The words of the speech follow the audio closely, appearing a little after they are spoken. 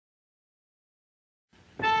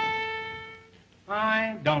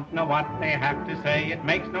I don't know what they have to say. It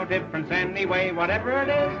makes no difference anyway. Whatever it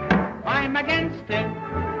is, I'm against it.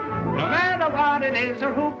 No matter what it is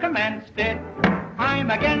or who commenced it,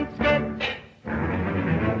 I'm against it.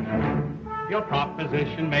 Your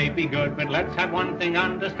proposition may be good, but let's have one thing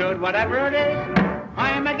understood. Whatever it is,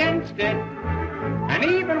 I'm against it. And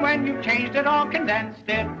even when you've changed it or condensed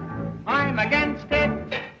it, I'm against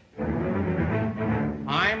it.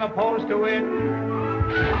 I'm opposed to it.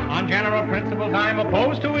 On general principles, I'm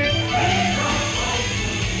opposed to it.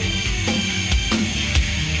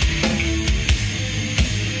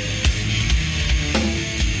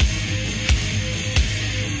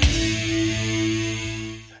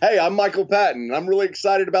 Hey, I'm Michael Patton. I'm really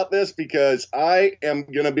excited about this because I am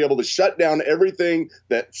going to be able to shut down everything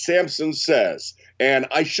that Samson says. And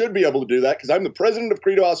I should be able to do that because I'm the president of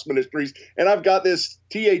Credo House Ministries, and I've got this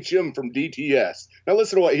THM from DTS. Now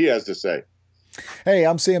listen to what he has to say. Hey,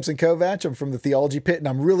 I'm Samson Kovac. I'm from the Theology Pit, and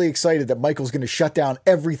I'm really excited that Michael's going to shut down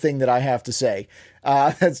everything that I have to say.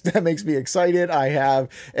 That makes me excited. I have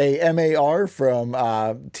a MAR from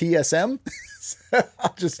TSM.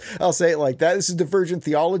 I'll say it like that. This is Divergent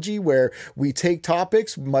Theology, where we take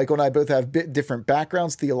topics. Michael and I both have different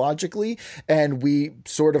backgrounds theologically, and we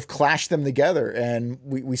sort of clash them together. And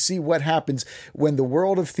we see what happens when the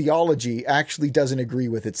world of theology actually doesn't agree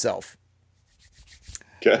with itself.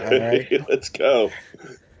 Okay, right. Let's go.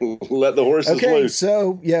 Let the horses loose.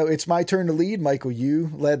 So, it's my turn to lead. Michael,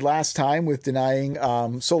 you led last time with denying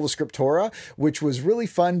Sola Scriptura, which was really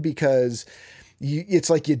fun because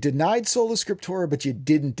it's like you denied Sola Scriptura, but you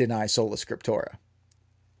didn't deny Sola Scriptura.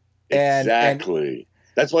 Exactly.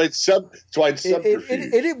 That's why it's subterfuge.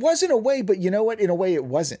 It was in a way, but you know what? In a way, it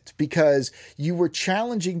wasn't, because you were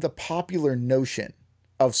challenging the popular notion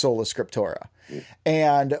of Sola Scriptura.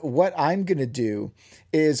 And what I'm going to do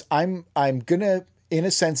is I'm going to, in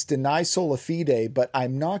a sense, deny sola fide, but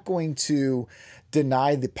I'm not going to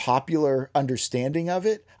deny the popular understanding of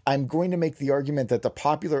it. I'm going to make the argument that the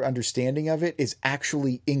popular understanding of it is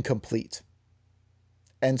actually incomplete.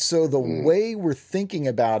 And so the way we're thinking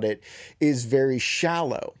about it is very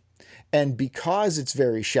shallow. And because it's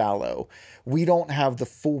very shallow, we don't have the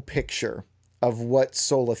full picture of what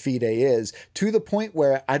sola fide is, to the point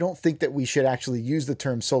where I don't think that we should actually use the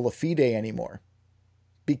term sola fide anymore,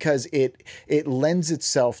 because it lends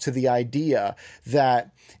itself to the idea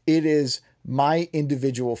that it is my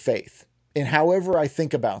individual faith. And however I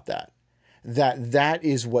think about that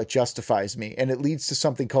is what justifies me. And it leads to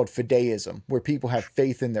something called fideism, where people have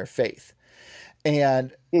faith in their faith. So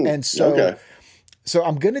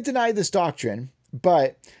I'm going to deny this doctrine,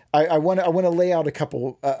 but I want to lay out a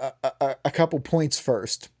couple points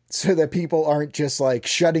first, so that people aren't just like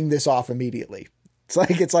shutting this off immediately.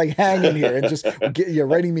 It's like hang in here and just you're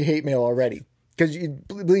writing me hate mail already, because you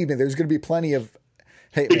believe me, there's going to be plenty of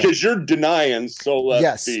hate mail. Because you're denying sola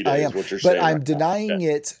fide, I am. Is what you're saying. But I'm denying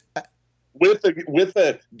it with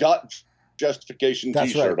a God justification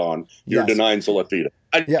T-shirt on. You're denying sola fide.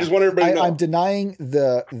 I just want everybody to know. I'm denying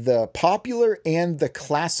the popular and the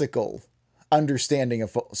classical understanding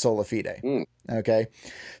of sola fide. Okay.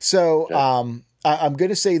 So, I'm going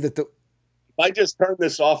to say that if I just turn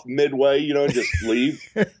this off midway, and just leave,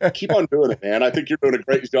 keep on doing it, man. I think you're doing a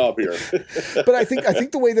great job here. But I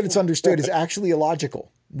think the way that it's understood is actually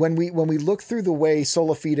illogical. When we look through the way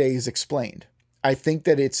sola fide is explained, I think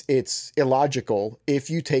that it's illogical if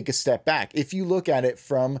you take a step back. If you look at it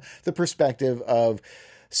from the perspective of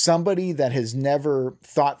somebody that has never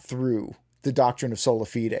thought through the doctrine of sola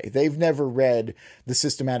fide, they've never read the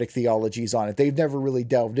systematic theologies on it, they've never really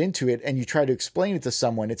delved into it, and you try to explain it to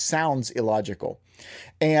someone, it sounds illogical.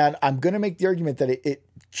 And I'm going to make the argument that it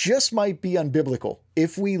just might be unbiblical.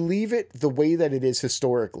 If we leave it the way that it is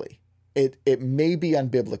historically, it may be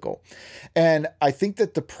unbiblical. And I think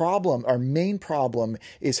that our main problem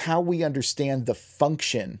is how we understand the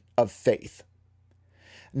function of faith.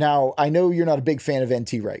 Now, I know you're not a big fan of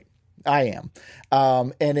N.T. Wright. I am.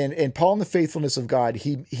 And in Paul and the Faithfulness of God,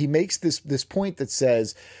 he makes this point that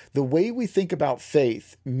says the way we think about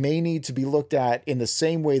faith may need to be looked at in the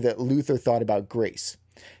same way that Luther thought about grace.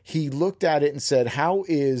 He looked at it and said, how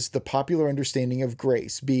is the popular understanding of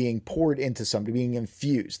grace being poured into somebody, being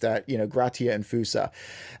infused, that, gratia infusa.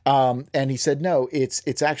 And he said, no,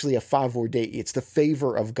 it's actually a favor Dei. It's the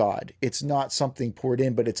favor of God. It's not something poured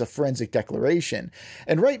in, but it's a forensic declaration.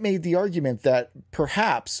 And Wright made the argument that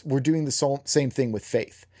perhaps we're doing the same thing with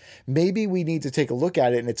faith. Maybe we need to take a look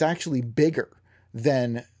at it, and it's actually bigger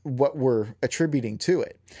than what we're attributing to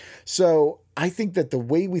it. So I think that the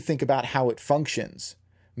way we think about how it functions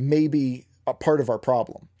may be a part of our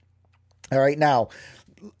problem. All right. Now,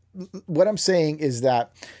 what I'm saying is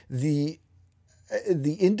that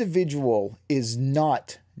the individual is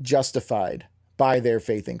not justified by their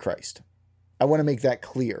faith in Christ. I want to make that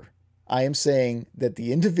clear. I am saying that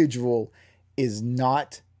the individual is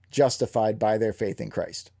not justified by their faith in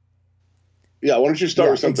Christ. Yeah, why don't you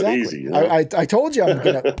start with something exactly. easy? You know? I told you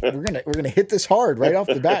we're gonna hit this hard right off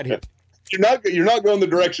the bat here. You're not going the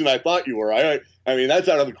direction I thought you were. I mean, that's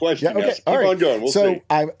out of the question. Yeah, okay. Yes. Keep on going. We'll see.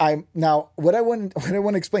 I'm now what I want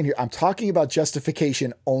to explain here. I'm talking about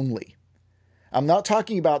justification only. I'm not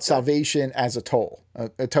talking about salvation as a total.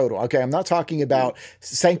 Okay, I'm not talking about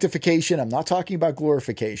sanctification. I'm not talking about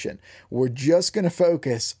glorification. We're just going to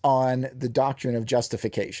focus on the doctrine of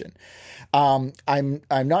justification. I'm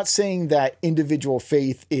not saying that individual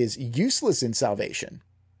faith is useless in salvation.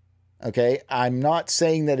 Okay, I'm not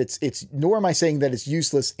saying that it's nor am I saying that it's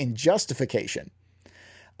useless in justification.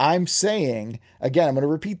 I'm saying, again, I'm going to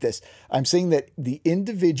repeat this. I'm saying that the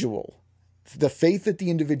individual, the faith that the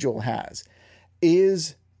individual has,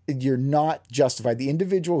 you're not justified. The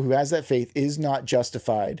individual who has that faith is not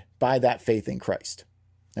justified by that faith in Christ.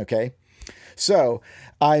 Okay. So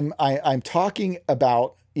I'm talking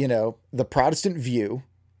about, the Protestant view,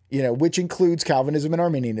 which includes Calvinism and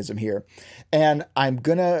Arminianism here. And I'm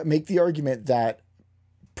going to make the argument that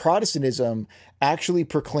Protestantism actually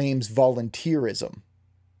proclaims volunteerism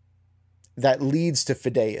that leads to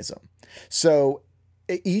fideism. So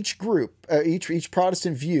each group, each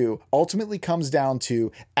Protestant view ultimately comes down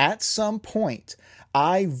to, at some point,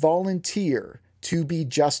 I volunteer to be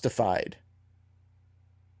justified.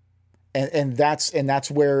 And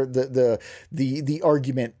that's where the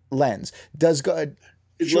argument lends. Does God?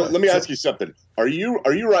 Sure, Let me ask you something. Are you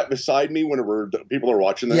right beside me whenever people are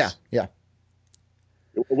watching this? Yeah.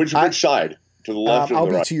 Which side? To the left or I'll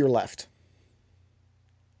the be right? to your left.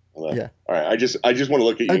 Left. Yeah. All right. I just want to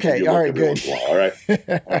look at you. Okay. All right. Good. All right.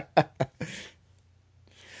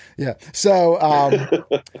 Yeah. So,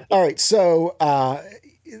 all right. So,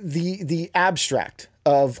 the abstract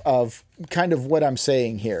of kind of what I'm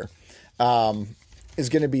saying here, is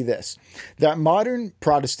going to be this: that modern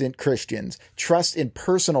Protestant Christians trust in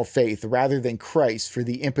personal faith rather than Christ for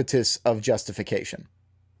the impetus of justification.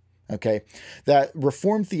 Okay, that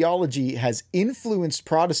Reformed theology has influenced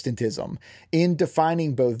Protestantism in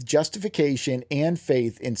defining both justification and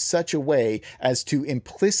faith in such a way as to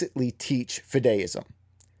implicitly teach fideism.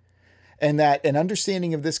 And that an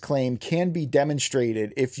understanding of this claim can be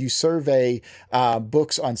demonstrated if you survey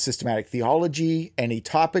books on systematic theology, any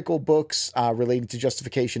topical books relating to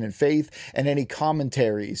justification and faith, and any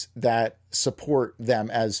commentaries that support them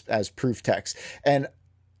as proof texts. And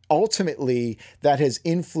ultimately, that has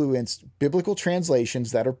influenced biblical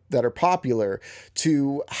translations that are popular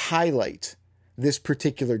to highlight this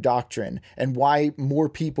particular doctrine and why more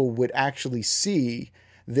people would actually see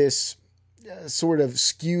this sort of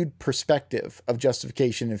skewed perspective of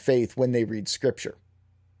justification and faith when they read scripture.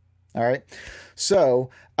 All right. So,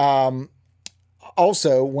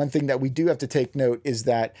 also one thing that we do have to take note is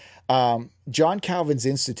that, John Calvin's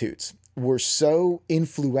Institutes were so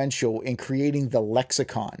influential in creating the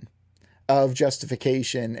lexicon of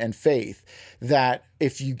justification and faith that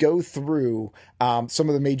if you go through some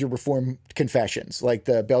of the major Reformed confessions, like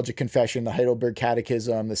the Belgic Confession, the Heidelberg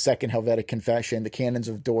Catechism, the Second Helvetic Confession, the Canons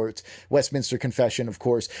of Dort, Westminster Confession, of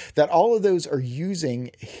course, that all of those are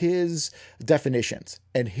using his definitions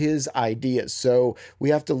and his ideas. So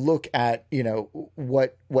we have to look at,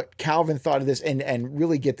 what Calvin thought of this and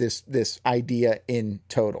really get this idea in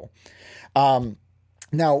total.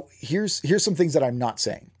 Now, here's some things that I'm not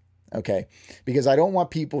saying. Okay, because I don't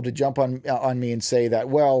want people to jump on me and say that,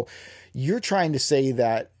 well, you're trying to say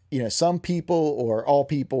that, some people or all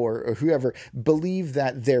people or whoever believe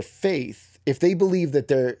that their faith, if they believe that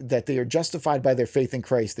they are justified by their faith in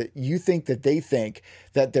Christ, that you think that they think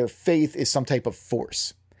that their faith is some type of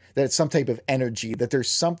force, that it's some type of energy, that there's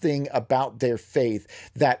something about their faith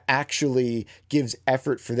that actually gives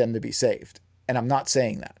effort for them to be saved. And I'm not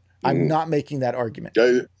saying that. I'm not making that argument.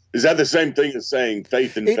 Is that the same thing as saying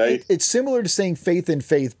faith in faith? It's similar to saying faith in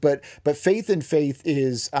faith, but faith in faith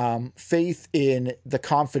is faith in the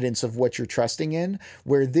confidence of what you're trusting in,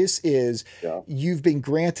 where this is you've been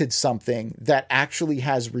granted something that actually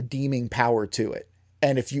has redeeming power to it.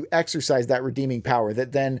 And if you exercise that redeeming power,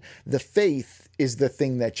 that then the faith is the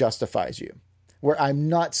thing that justifies you. Where I'm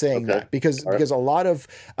not saying that because a lot of,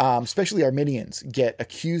 especially Arminians, get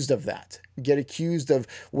accused of that,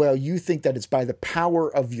 well, you think that it's by the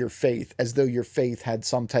power of your faith, as though your faith had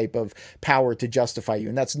some type of power to justify you.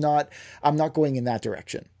 And I'm not going in that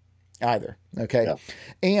direction either. Okay. Yeah.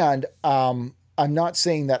 And I'm not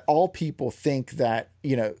saying that all people think that,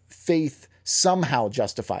 faith somehow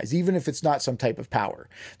justifies, even if it's not some type of power.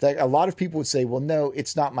 That a lot of people would say, well, no,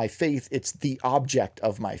 it's not my faith, it's the object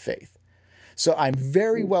of my faith. So I'm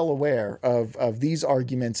very well aware of these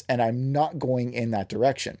arguments, and I'm not going in that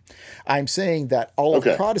direction. I'm saying that all of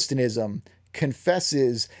Protestantism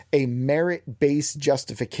confesses a merit-based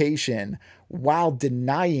justification while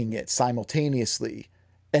denying it simultaneously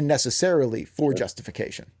and necessarily for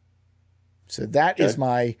justification. So that is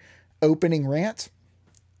my opening rant.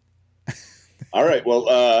 All right. Well,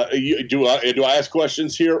 do I ask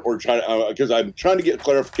questions here, or try because I'm trying to get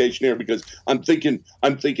clarification here, because I'm thinking,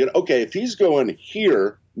 okay, if he's going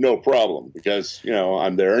here, no problem, because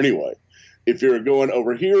I'm there anyway. If you're going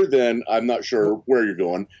over here, then I'm not sure where you're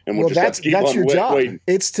going, and we'll just have to keep on your job. Waiting.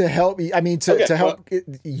 It's to help. I mean, to help.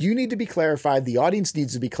 You need to be clarified. The audience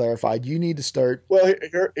needs to be clarified. You need to start. Well,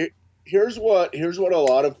 here's what a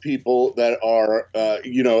lot of people that are, at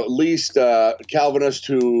least Calvinists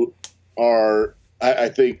who are, I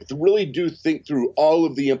think, really do think through all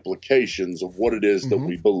of the implications of what it is that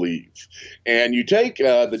we believe. And you take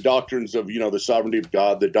the doctrines of, the sovereignty of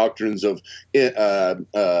God, the doctrines of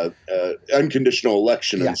unconditional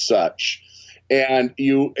election and such, and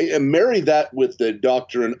you marry that with the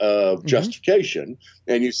doctrine of justification,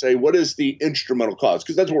 and you say, what is the instrumental cause?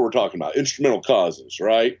 Because that's what we're talking about, instrumental causes,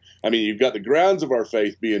 right? I mean, you've got the grounds of our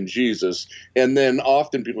faith being Jesus, and then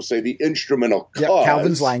often people say the instrumental cause.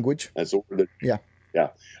 Calvin's language. That's the word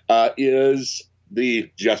is the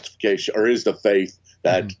justification, or is the faith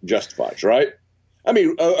that justifies, right? I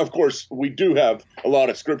mean, of course, we do have a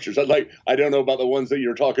lot of scriptures. I don't know about the ones that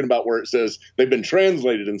you're talking about where it says they've been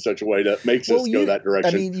translated in such a way that makes us go that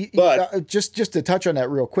direction. I mean, but just to touch on that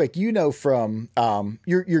real quick, from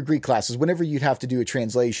your Greek classes, whenever you'd have to do a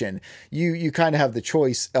translation, you kind of have the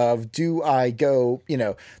choice of, do I go,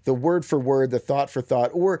 the word for word, the thought for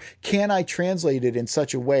thought, or can I translate it in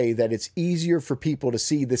such a way that it's easier for people to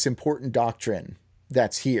see this important doctrine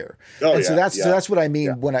that's here? So that's what I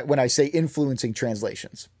mean when I say influencing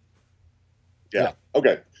translations.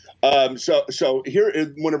 Okay. So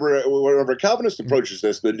here, whenever a Calvinist approaches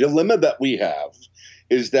this, the dilemma that we have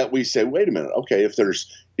is that we say, wait a minute, okay,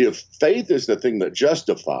 if faith is the thing that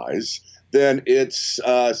justifies, then it's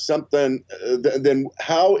something. Then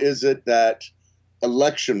how is it that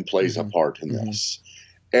election plays a part in this?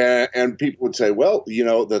 And people would say, well,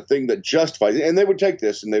 the thing that justifies, and they would take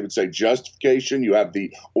this and they would say justification. You have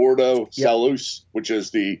the ordo salus, which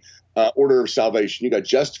is the order of salvation. You got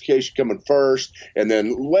justification coming first, and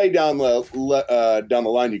then way down the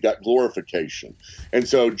line, you got glorification. And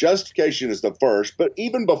so justification is the first, but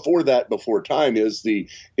even before that, before time, is the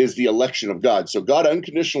election of God. So God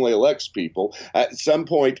unconditionally elects people. At some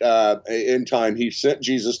point in time, he sent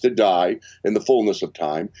Jesus to die in the fullness of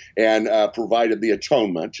time and provided the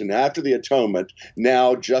atonement. And after the atonement,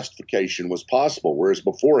 now justification was possible, whereas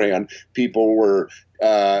beforehand, people were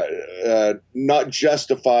not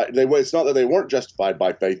justified. It's not that they weren't justified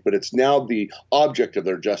by faith, but it's now the object of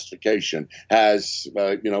their justification has,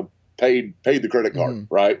 paid the credit card,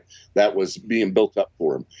 right? That was being built up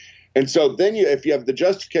for them. And so then if you have the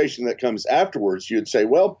justification that comes afterwards, you'd say,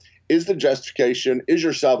 well, is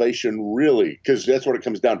your salvation really, because that's what it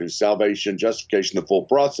comes down to, salvation, justification, the full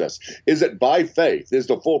process. Is it by faith? Is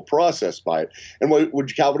the full process by it? And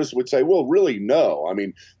what Calvinists would say, well, really, no. I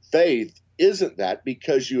mean, faith isn't that,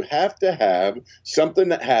 because you have to have something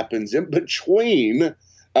that happens in between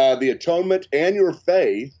the atonement and your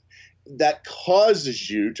faith that causes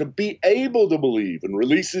you to be able to believe and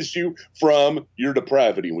releases you from your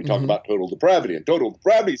depravity. And we talk about total depravity, and total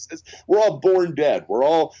depravity says we're all born dead. We're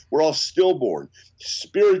all stillborn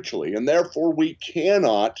spiritually, and therefore we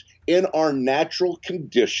cannot, in our natural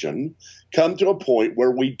condition, come to a point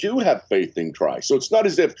where we do have faith in Christ. So it's not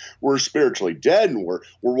as if we're spiritually dead and we're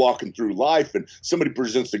walking through life and somebody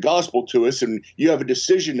presents the gospel to us and you have a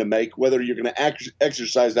decision to make whether you're going to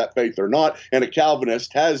exercise that faith or not. And a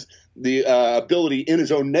Calvinist has the ability in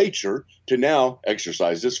his own nature to now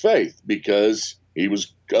exercise his faith because he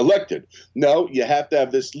was elected. No, you have to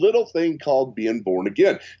have this little thing called being born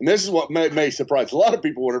again. And this is what may surprise a lot of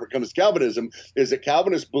people whenever it comes to Calvinism, is that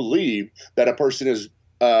Calvinists believe that a person is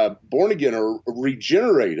born again or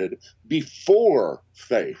regenerated before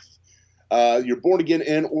faith. You're born again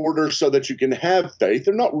in order so that you can have faith.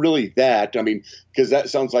 They're not really that. I mean, because that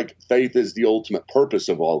sounds like faith is the ultimate purpose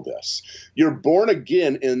of all this. You're born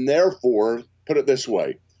again, and therefore, put it this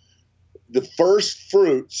way, the first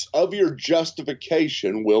fruits of your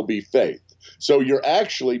justification will be faith. So you're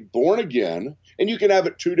actually born again, and you can have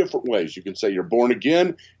it two different ways. You can say you're born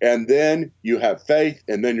again, and then you have faith,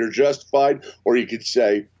 and then you're justified. Or you could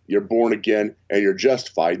say you're born again, and you're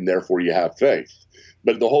justified, and therefore you have faith.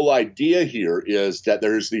 But the whole idea here is that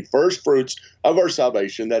there's the first fruits of our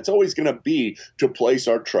salvation that's always going to be to place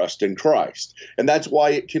our trust in Christ. And that's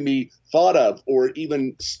why it can be thought of or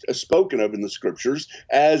even spoken of in the scriptures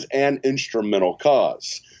as an instrumental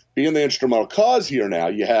cause. Being the instrumental cause here now,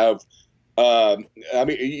 you have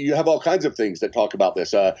you have all kinds of things that talk about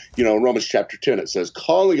this. In Romans chapter 10, it says,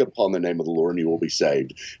 calling upon the name of the Lord and you will be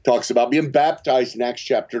saved. It talks about being baptized in Acts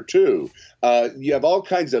chapter 2. You have all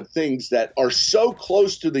kinds of things that are so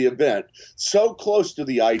close to the event, so close to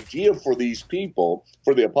the idea for these people,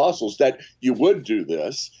 for the apostles, that you would do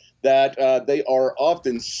this, that they are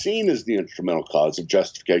often seen as the instrumental cause of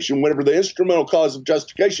justification, whenever the instrumental cause of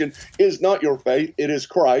justification is not your faith, it is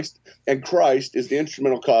Christ, and Christ is the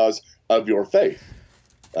instrumental cause of your faith,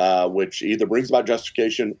 which either brings about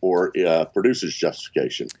justification or produces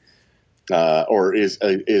justification, or is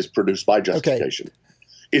produced by justification. Okay.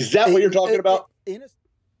 Is that what you're talking about?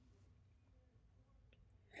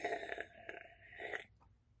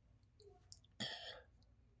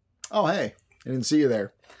 Oh, hey, I didn't see you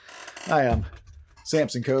there. Hi, I'm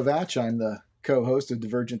Samson Kovach. I'm the co-host of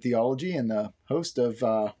Divergent Theology and the host of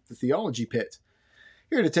the Theology Pit.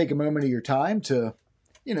 Here to take a moment of your time to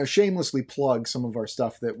shamelessly plug some of our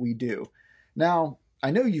stuff that we do. Now,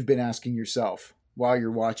 I know you've been asking yourself while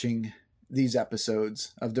you're watching these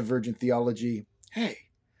episodes of Divergent Theology, hey,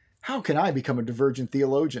 how can I become a divergent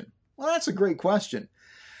theologian? Well, that's a great question.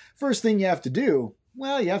 First thing you have to do,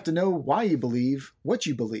 well, you have to know why you believe what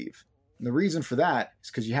you believe. And the reason for that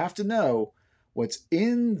is because you have to know what's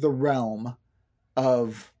in the realm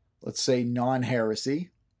of, let's say,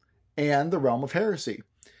 non-heresy and the realm of heresy.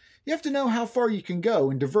 You have to know how far you can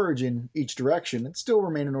go and diverge in each direction and still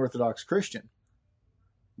remain an Orthodox Christian.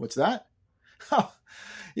 What's that?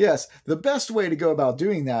 Yes, the best way to go about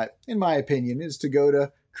doing that, in my opinion, is to go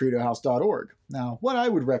to credohouse.org. Now, what I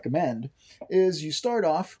would recommend is you start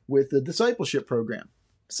off with the discipleship program.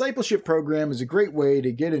 Discipleship program is a great way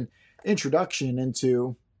to get an introduction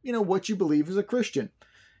into, what you believe as a Christian.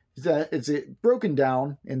 It's broken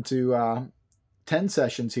down into 10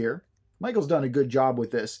 sessions here. Michael's done a good job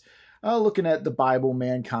with this, looking at the Bible,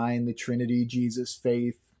 mankind, the Trinity, Jesus,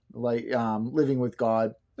 faith, living with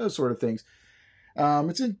God, those sort of things.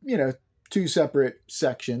 It's in, 2 separate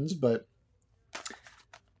sections, but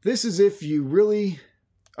this is if you really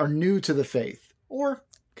are new to the faith, or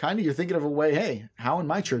kind of you're thinking of a way, hey, how in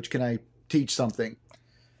my church can I teach something?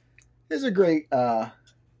 It's a great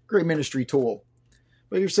ministry tool.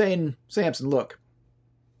 But you're saying, Samson, look,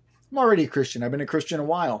 I'm already a Christian. I've been a Christian a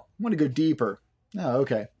while. I want to go deeper. Oh,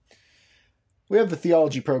 okay. We have the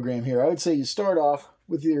theology program here. I would say you start off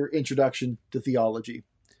with your introduction to theology.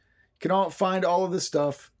 You can find all of this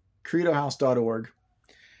stuff, credohouse.org,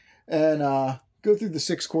 and go through the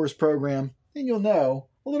 6-course program, and you'll know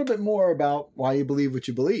a little bit more about why you believe what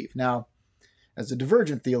you believe. Now, as a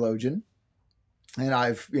divergent theologian, and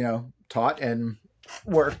I've, taught and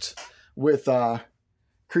worked with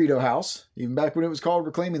Credo House, even back when it was called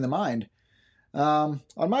Reclaiming the Mind. On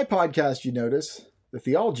my podcast, you notice, the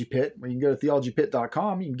Theology Pit, where you can go to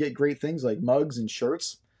theologypit.com, you can get great things like mugs and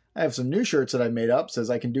shirts. I have some new shirts that I made up, says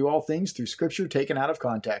I can do all things through scripture taken out of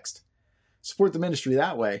context. Support the ministry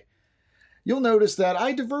that way. You'll notice that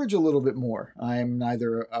I diverge a little bit more. I'm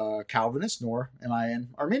neither a Calvinist nor am I an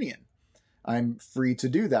Arminian. I'm free to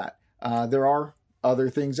do that. There are other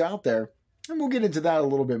things out there, and we'll get into that a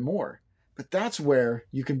little bit more. But that's where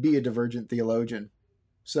you can be a divergent theologian.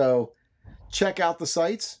 So check out the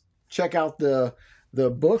sites, check out the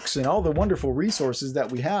books and all the wonderful resources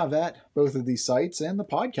that we have at both of these sites and the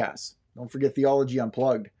podcasts. Don't forget Theology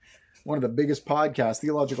Unplugged, one of the biggest podcasts,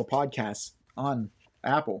 theological podcasts on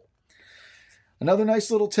Apple. Another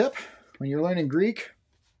nice little tip, when you're learning Greek,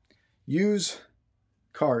 use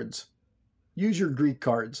cards. Use your Greek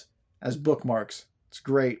cards as bookmarks. It's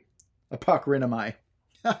great. Apokrynomai.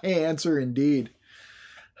 Answer indeed.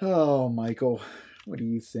 Oh, Michael, what are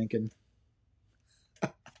you thinking?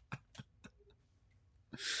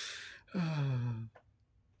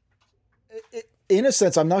 In a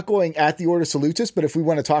sense, I'm not going at the Ordo Salutis, but if we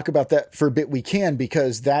want to talk about that for a bit, we can,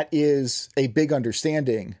 because that is a big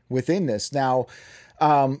understanding within this. Now,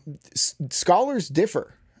 scholars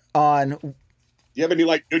differ on. Do you have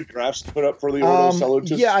any good graphs to put up for the Ordo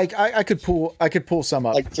Salutis? Yeah, I could pull some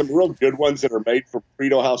up. Some real good ones that are made for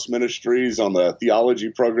Credo House Ministries on the theology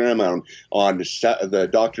program, on the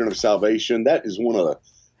doctrine of salvation. That is one of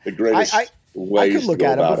the greatest ways I could look to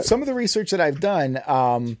go at it, about but it. Some of the research that I've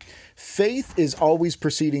done, faith is always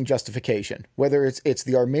preceding justification, whether it's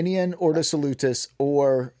the Arminian Ordo Salutis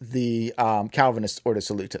or the Calvinist Ordo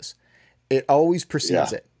Salutis. It always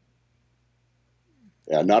precedes it.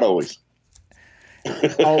 Yeah, not always.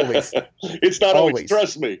 Always. It's not always.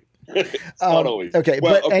 Trust me. It's not always. Okay,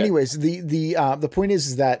 well, but anyways, the point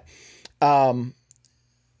is that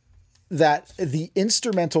that the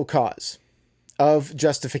instrumental cause of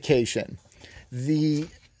justification, the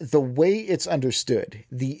way it's understood,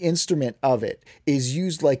 the instrument of it is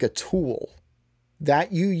used like a tool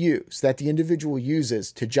that you use, that the individual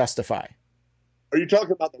uses to justify. Are you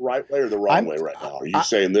talking about the right way or the wrong way right now? Are you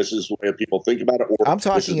saying this is the way people think about it? Or I'm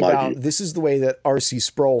talking about this is the way that R.C.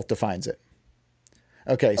 Sproul defines it.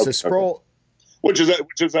 Okay, so Sproul... Okay. Which is a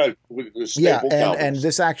staple and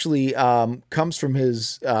this actually comes from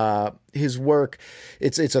his work.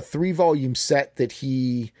 It's a 3-volume set that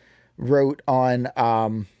he wrote on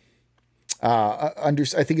I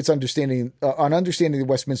think it's understanding the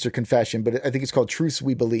Westminster Confession, but I think it's called Truths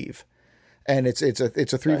We Believe, and it's a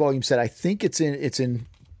 3-volume set. I think it's in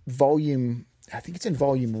volume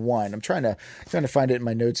 1. I'm trying to find it in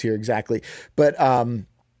my notes here exactly, but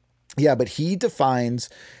but he defines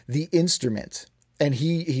the instrument. And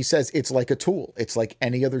he says it's like a tool. It's like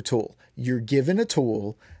any other tool. You're given a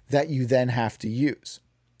tool that you then have to use.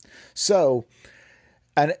 So,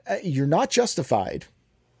 and you're not justified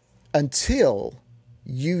until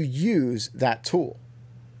you use that tool.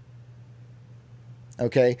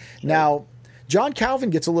 Okay. Now, John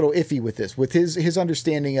Calvin gets a little iffy with this, with his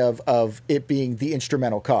understanding of it being the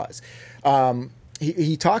instrumental cause.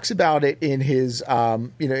 He talks about it in his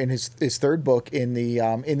in his third book in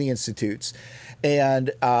the Institutes. And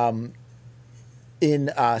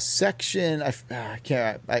in section, I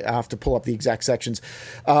have to pull up the exact sections,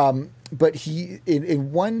 but he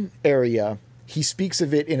in one area he speaks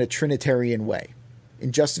of it in a Trinitarian way,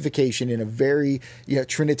 in justification in a very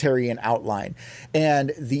Trinitarian outline,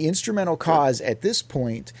 and the instrumental cause at this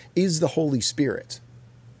point is the Holy Spirit.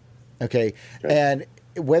 Okay, and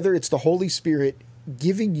whether it's the Holy Spirit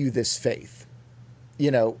giving you this faith.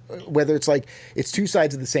 Whether it's like it's two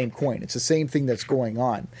sides of the same coin, it's the same thing that's going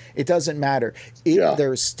on. It doesn't matter.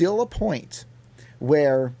 There's still a point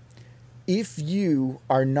where if you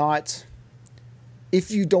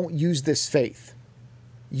don't use this faith,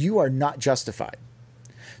 you are not justified.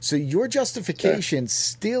 So your justification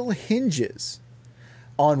still hinges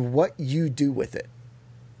on what you do with it.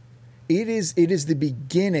 It is the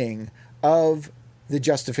beginning of the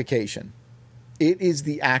justification. It is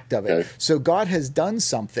the act of it. Okay. So God has done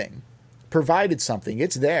something, provided something.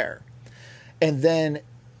 It's there. And then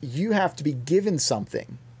you have to be given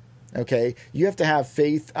something. Okay. You have to have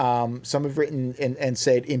faith. Some have written and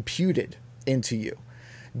said imputed into you.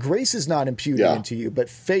 Grace is not imputed into you, but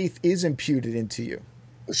faith is imputed into you.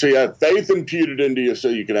 So you have faith imputed into you so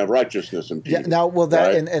you can have righteousness imputed. Yeah. Now, well, that,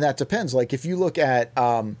 right? and that depends. Like if you look at,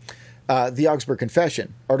 the Augsburg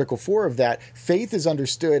Confession, Article 4 of that, faith is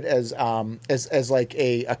understood as like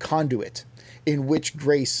a conduit in which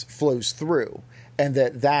grace flows through, and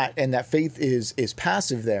that faith is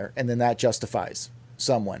passive there, and then that justifies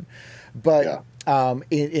someone. But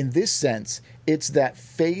in this sense, it's that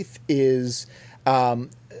faith is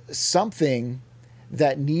something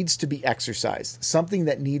that needs to be exercised, something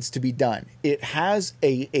that needs to be done. It has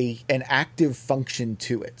an active function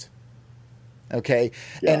to it. Okay.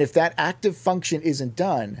 Yeah. And if that active function isn't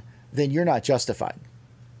done, then you're not justified.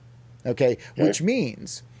 Okay. Which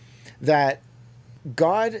means that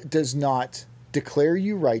God does not declare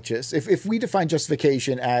you righteous. If we define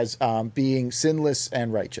justification as being sinless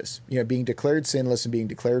and righteous, being declared sinless and being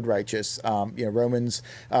declared righteous, Romans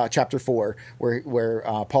chapter 4, where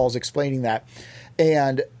Paul's explaining that.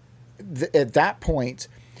 And at that point,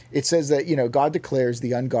 it says that, God declares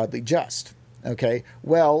the ungodly just. Okay.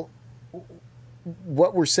 Well,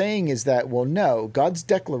 what we're saying is that, no, God's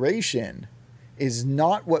declaration is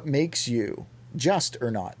not what makes you just or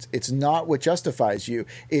not. It's not what justifies you.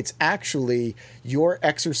 It's actually your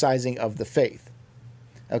exercising of the faith.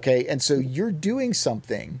 Okay. And so you're doing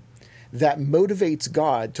something that motivates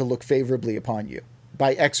God to look favorably upon you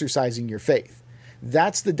by exercising your faith.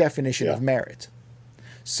 That's the definition of merit.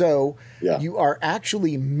 So you are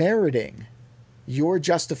actually meriting your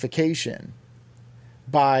justification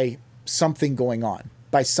by something going on,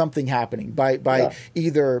 by something happening, by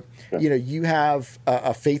either, you have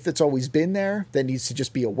a faith that's always been there that needs to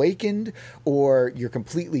just be awakened, or you're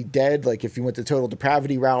completely dead. Like if you went the total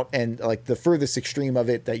depravity route and like the furthest extreme of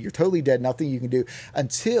it, that you're totally dead, nothing you can do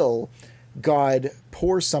until God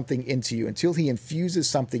pours something into you, until he infuses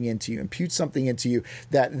something into you, imputes something into you,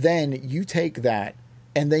 that then you take that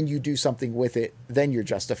and then you do something with it, then you're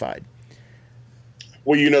justified.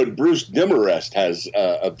 Well, Bruce Demarest has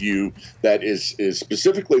a view that is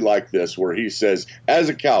specifically like this, where he says, as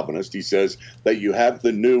a Calvinist, he says that you have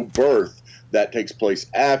the new birth that takes place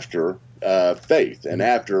after faith and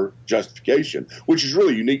after justification, which is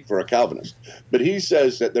really unique for a Calvinist. But he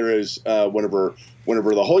says that there is whenever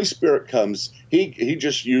the Holy Spirit comes, he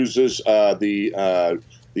just uses the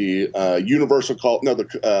universal call. No,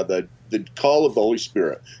 the call of the Holy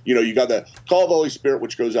Spirit. You got the call of the Holy Spirit,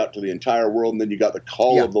 which goes out to the entire world, and then you got the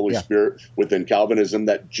call of the Holy Spirit within Calvinism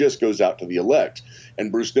that just goes out to the elect.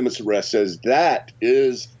 And Bruce Demarest says that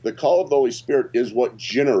is the call of the Holy Spirit is what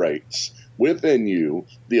generates within you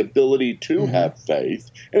the ability to have faith.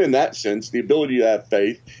 And in that sense, the ability to have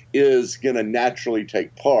faith is going to naturally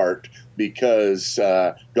take part because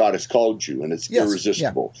God has called you, and it's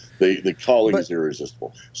irresistible. The calling is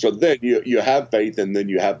irresistible. So then you have faith, and then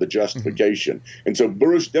you have the justification. And so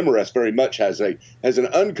Bruce Demarest very much has an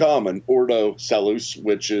uncommon ordo salus,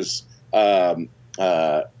 which is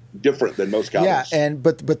different than most Calvinists. Yeah,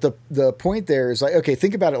 but the point there is like, okay,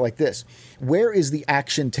 think about it like this: where is the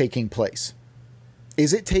action taking place?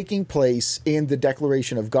 Is it taking place in the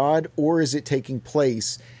declaration of God, or is it taking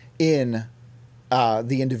place in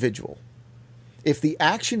the individual? If the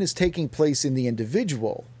action is taking place in the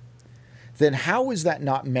individual, then how is that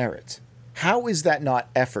not merit? How is that not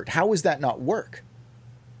effort? How is that not work?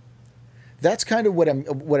 That's kind of what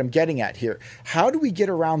I'm getting at here. How do we get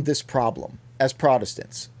around this problem as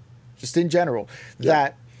Protestants, just in general,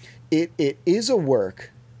 that it is a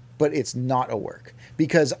work, but it's not a work?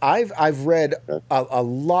 Because I've read a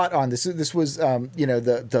lot on this. This was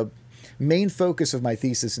the main focus of my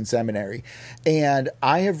thesis in seminary, and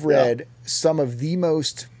I have read some of the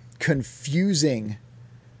most confusing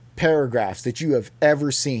paragraphs that you have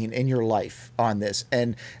ever seen in your life on this.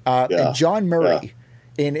 And John Murray,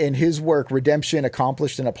 in his work Redemption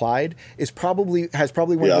Accomplished and Applied, has probably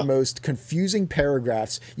one of the most confusing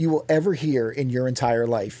paragraphs you will ever hear in your entire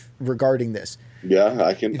life regarding this. Yeah,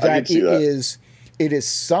 I can see that. It is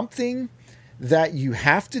something that you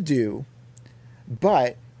have to do,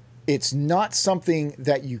 but it's not something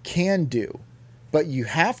that you can do, but you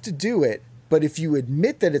have to do it. But if you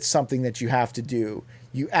admit that it's something that you have to do,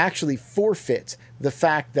 you actually forfeit the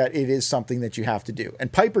fact that it is something that you have to do.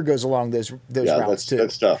 And Piper goes along those routes too.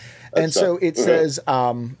 That's tough. So it says,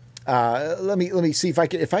 let me see if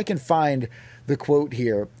I can find the quote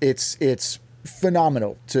here. It's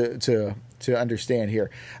phenomenal to understand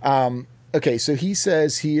here. Okay, so he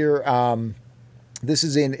says here, this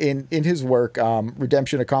is in his work,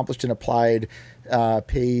 Redemption Accomplished and Applied,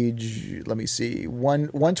 page, let me see,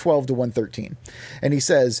 112 to 113. And he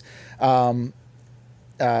says, let's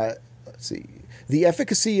see, the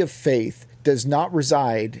efficacy of faith does not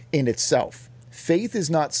reside in itself. Faith is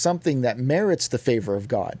not something that merits the favor of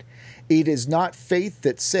God. It is not faith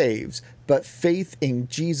that saves, but faith in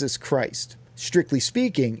Jesus Christ. Strictly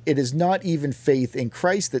speaking, it is not even faith in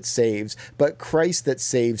Christ that saves, but Christ that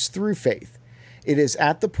saves through faith. It is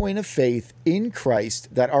at the point of faith in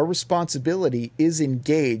Christ that our responsibility is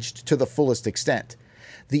engaged to the fullest extent.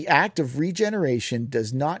 The act of regeneration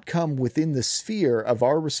does not come within the sphere of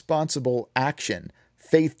our responsible action.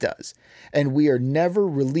 Faith does. And we are never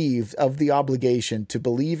relieved of the obligation to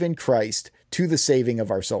believe in Christ to the saving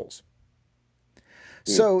of our souls.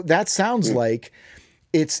 So that sounds like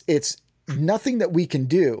it's nothing that we can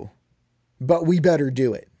do, but we better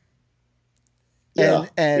do it.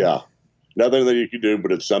 Nothing that you can do,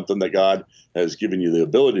 but it's something that God has given you the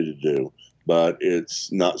ability to do, but it's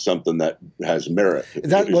not something that has merit.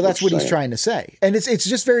 That's what he's trying to say. And it's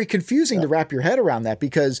just very confusing to wrap your head around that,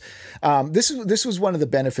 because this was one of the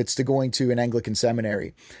benefits to going to an Anglican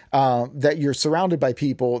seminary, that you're surrounded by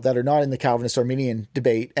people that are not in the Calvinist Arminian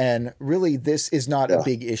debate. And really, this is not a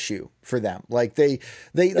big issue for them. Like they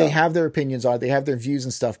have their opinions on it, they have their views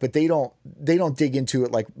and stuff, but they don't dig into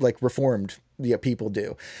it like Reformed people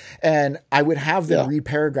do. And I would have them read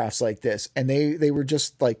paragraphs like this, and they were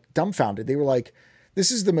just like dumbfounded. They were like,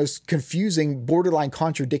 this is the most confusing, borderline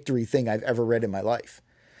contradictory thing I've ever read in my life.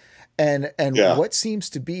 And what seems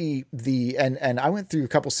to be and I went through a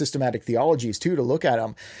couple systematic theologies too to look at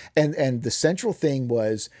them. And the central thing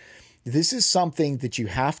was, this is something that you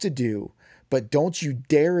have to do, but don't you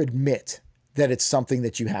dare admit that it's something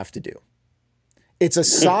that you have to do. It's a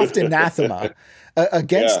soft anathema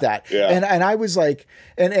against that. Yeah. And I was like,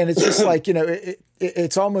 and it's just like,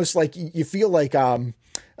 it's almost like you feel like,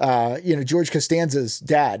 George Costanza's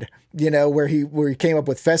dad, where he came up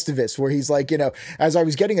with Festivus, where he's like, as I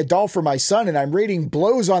was getting a doll for my son and I'm rating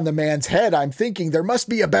blows on the man's head, I'm thinking there must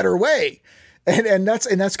be a better way. And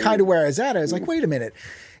that's kind of where I was at. I was like, wait a minute.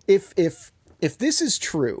 If this is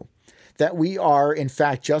true, that we are in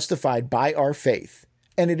fact justified by our faith,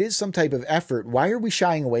 and it is some type of effort, why are we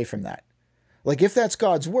shying away from that? Like, if that's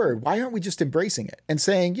God's word, why aren't we just embracing it and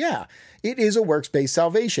saying, yeah, it is a works-based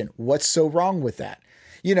salvation. What's so wrong with that?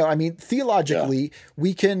 You know, I mean, theologically,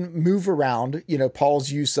 we can move around, you know,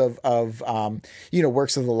 Paul's use of you know,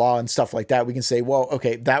 works of the law and stuff like that. We can say, well,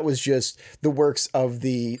 okay, that was just the works of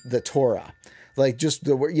the Torah, like just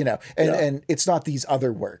the, you know, and it's not these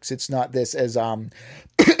other works. It's not this as,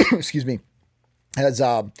 excuse me, as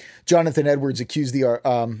Jonathan Edwards accused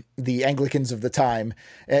the Anglicans of the time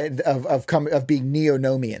of being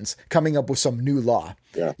neo-nomians, coming up with some new law.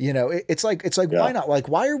 Yeah. You know, it's like why not? Like,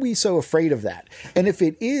 why are we so afraid of that? And if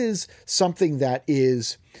it is something that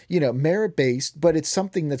is, you know, merit-based, but it's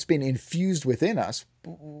something that's been infused within us,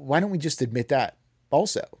 why don't we just admit that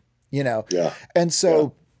also? You know? Yeah. And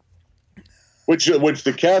so, which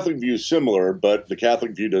the Catholic view is similar, but the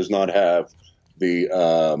Catholic view does not have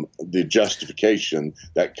the justification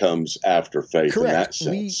that comes after faith. Correct. In that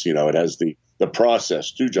sense. You know, it has the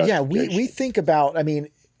process to justification. Yeah, we think about, I mean,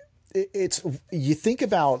 you think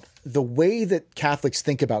about the way that Catholics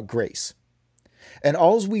think about grace. And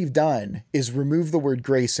all we've done is remove the word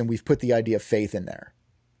grace and we've put the idea of faith in there.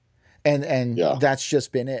 And that's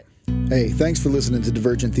just been it. Hey, thanks for listening to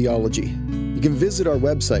Divergent Theology. You can visit our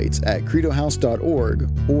websites at credohouse.org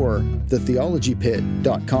or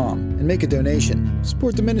thetheologypit.com and make a donation.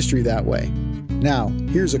 Support the ministry that way. Now,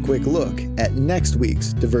 here's a quick look at next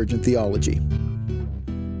week's Divergent Theology.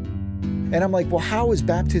 And I'm like, well, how is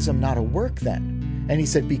baptism not a work then? And he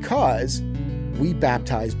said, because we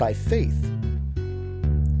baptize by faith.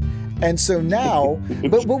 And so now,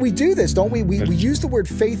 but we do this, don't we? We use the word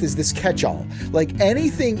faith as this catch-all. Like,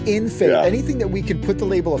 anything in faith, anything that we can put the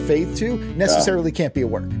label of faith to necessarily can't be a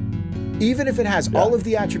work. Even if it has all of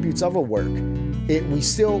the attributes of a work, we'll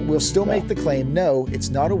still make the claim, no, it's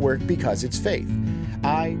not a work because it's faith.